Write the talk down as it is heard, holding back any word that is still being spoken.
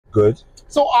Good.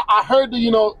 So I heard that,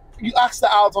 you know, you asked her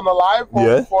out on the live.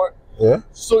 Yeah.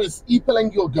 So is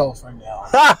Ipeleng your girlfriend now?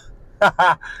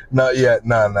 Not yet.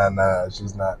 Nah.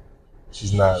 She's not.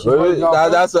 She's not.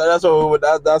 That's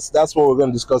what we're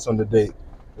gonna discuss on the date.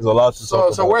 There's a lot to talk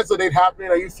about. So where's the date happening?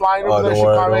 Are you flying over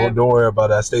there? Don't worry about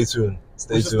that. Stay tuned.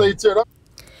 Stay tuned.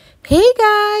 Hey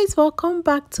guys, welcome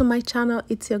back to my channel.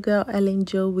 It's your girl Ellen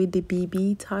Joe with the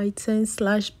BB Titan /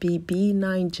 BB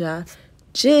Ninja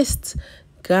gist.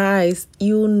 Guys,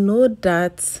 you know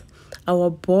that our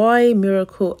boy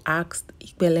Miracle asked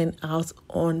Ipeleng out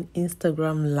on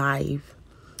Instagram Live.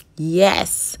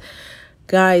 Yes,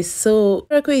 guys, so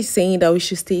Miracle is saying that we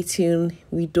should stay tuned.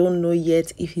 We don't know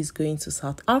yet if he's going to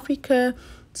South Africa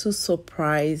to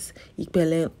surprise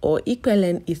Ipeleng, or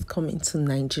Ipeleng is coming to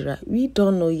Nigeria. We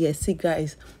don't know yet. See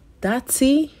guys, that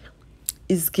tea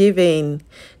is given.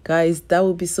 Guys, that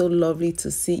would be so lovely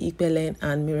to see Ipeleng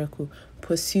and Miracle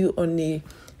pursue on a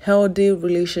healthy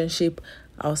relationship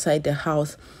outside the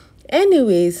house.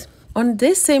 Anyways, on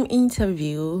this same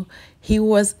interview,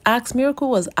 Miracle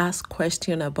was asked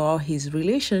question about his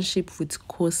relationship with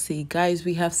Khosi. Guys,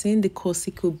 we have seen the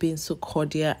Khosi being so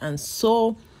cordial and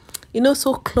so, you know,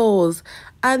 so close,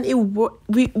 and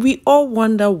we all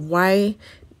wonder why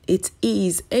it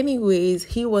is. Anyways,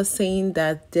 he was saying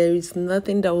that there is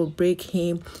nothing that will break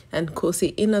him and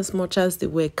Khosi, in as much as they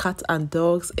were cat and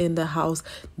dogs in the house,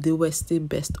 they were still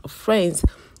best of friends.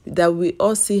 That we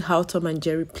all see how Tom and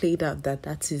Jerry played out,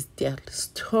 that is their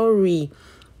story,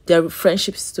 their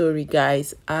friendship story,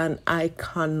 guys, and I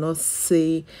cannot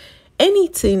say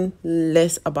anything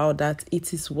less about that.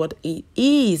 It is what it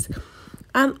is.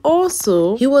 And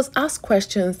also, he was asked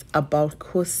questions about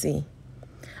Khosi.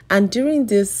 And during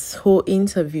this whole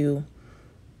interview,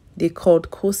 they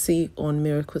called Khosi on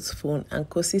Miracle's phone. And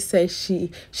Khosi said she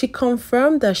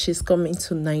confirmed that she's coming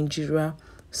to Nigeria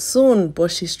soon,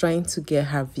 but she's trying to get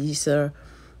her visa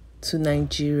to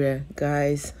Nigeria.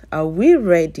 Guys, are we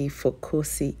ready for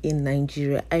Khosi in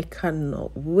Nigeria? I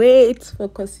cannot wait for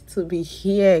Khosi to be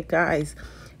here, guys.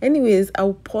 Anyways,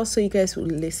 I'll pause so you guys will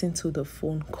listen to the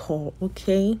phone call,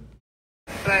 okay?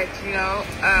 But you know,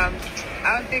 I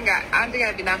don't think I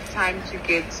have enough time to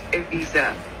get a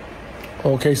visa.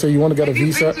 Okay, so you want to get a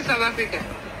visa? Have you been to South Africa?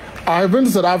 I've been to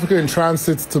South Africa in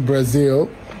transit to Brazil.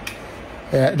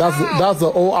 Yeah, that's the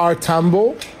OR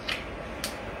Tambo.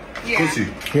 Yeah.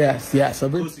 Khosi. Yes.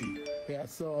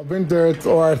 So I've been there to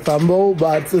OR Tambo,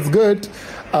 but it's good.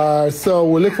 So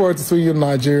we look forward to seeing you in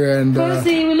Nigeria. And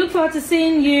Khosi, we look forward to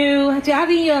seeing you, to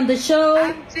having you on the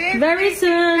show very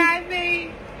soon. I'm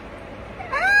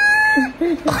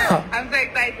so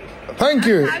excited. Thank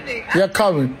you. You're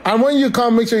coming. And when you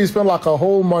come, make sure you spend like a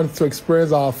whole month to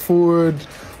experience our food,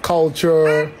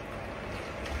 culture.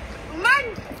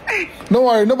 Don't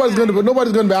worry, nobody's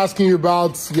gonna be asking you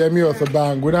about Yemi or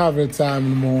Thabang. We don't have any time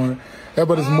anymore.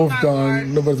 Everybody's moved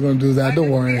on. Nobody's gonna do that.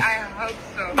 Don't worry. I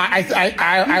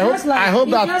hope so. I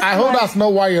hope that's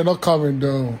not why you're not coming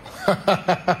though.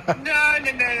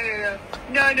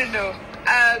 No.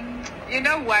 You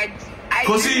know what?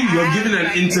 Khosi, you're giving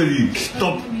an interview.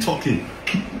 Stop talking.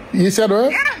 You said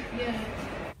what? Yeah.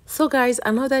 So guys,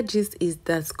 another gist is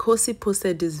that Khosi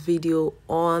posted this video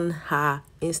on her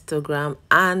Instagram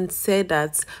and said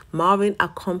that Marvin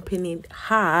accompanied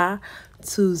her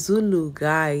to Zulu.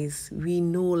 Guys, we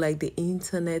know like the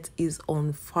internet is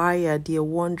on fire. They're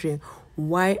wondering,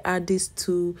 why are these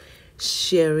two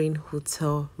sharing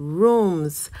hotel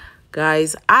rooms?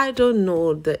 Guys, I don't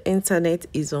know. The internet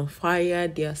is on fire.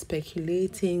 They are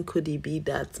speculating. Could it be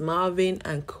that Marvin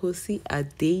and Khosi are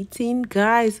dating?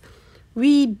 Guys,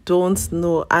 we don't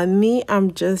know. And me,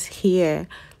 I'm just here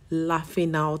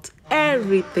laughing out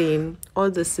everything, all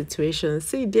the situations.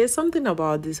 See, there's something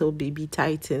about this whole BB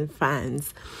Titan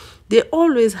fans. They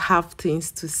always have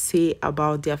things to say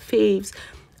about their faves,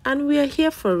 and we are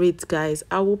here for it, guys.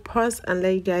 I will pause and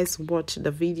let you guys watch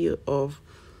the video of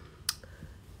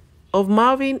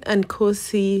Marvin and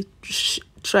Khosi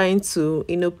trying to,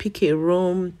 you know, pick a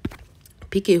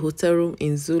hotel room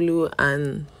in Zulu,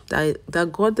 and that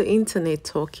got the internet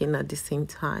talking at the same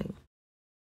time.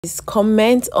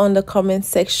 Comment on the comment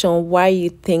section why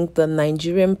you think the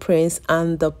Nigerian prince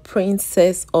and the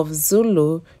princess of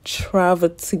Zulu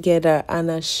traveled together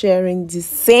and are sharing the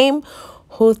same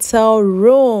hotel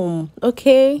room,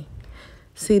 okay?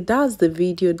 See, that's the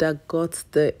video that got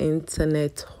the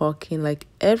internet talking. Like,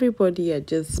 everybody are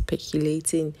just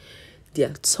speculating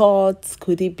their thoughts.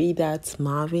 Could it be that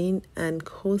Marvin and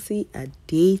Khosi are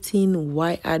dating?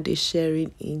 Why are they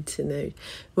sharing internet?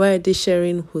 Why are they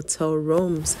sharing hotel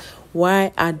rooms?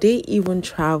 Why are they even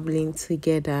traveling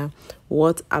together?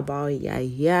 What about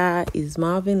Yaya? Is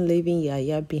Marvin leaving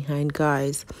Yaya behind,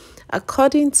 guys?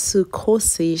 According to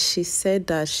Khosi, she said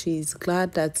that she's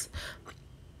glad that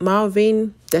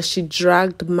she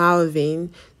dragged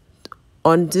Marvin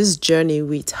on this journey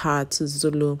with her to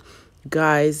Zulu.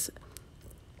 Guys,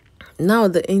 now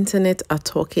the internet are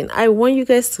talking. I want you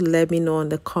guys to let me know in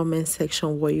the comment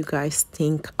section what you guys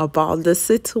think about the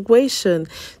situation.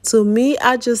 To me,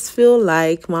 I just feel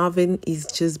like Marvin is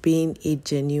just being a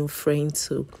genuine friend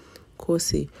to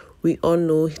Khosi. We all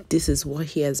know this is what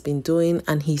he has been doing,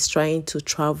 and he's trying to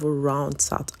travel around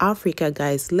South Africa.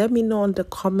 Guys, let me know in the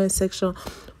comment section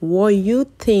what you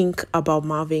think about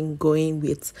Marvin going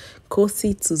with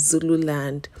Khosi to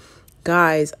Zululand,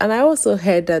 guys. And I also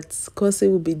heard that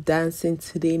Khosi will be dancing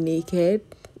today naked.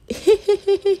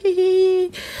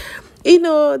 You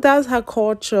know, that's her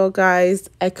culture, guys.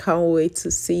 I can't wait to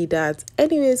see that.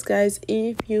 Anyways, guys,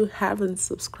 if you haven't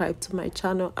subscribed to my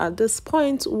channel at this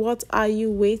point, what are you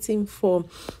waiting for?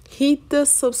 Hit the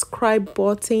subscribe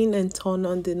button and turn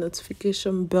on the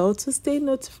notification bell to stay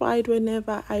notified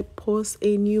whenever I post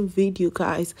a new video,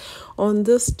 guys. On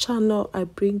this channel, I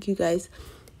bring you guys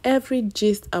every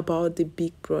gist about the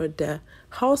Big Brother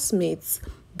housemates,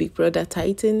 Big Brother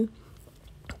Titan,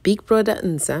 Big Brother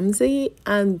Nzamzi,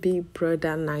 and Big Brother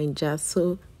Naija.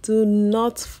 So do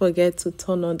not forget to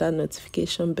turn on that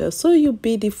notification bell so you'll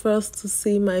be the first to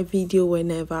see my video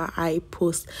whenever I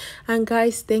post. And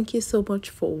guys, thank you so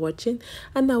much for watching,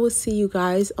 and I will see you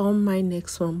guys on my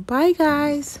next one. Bye,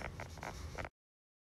 guys.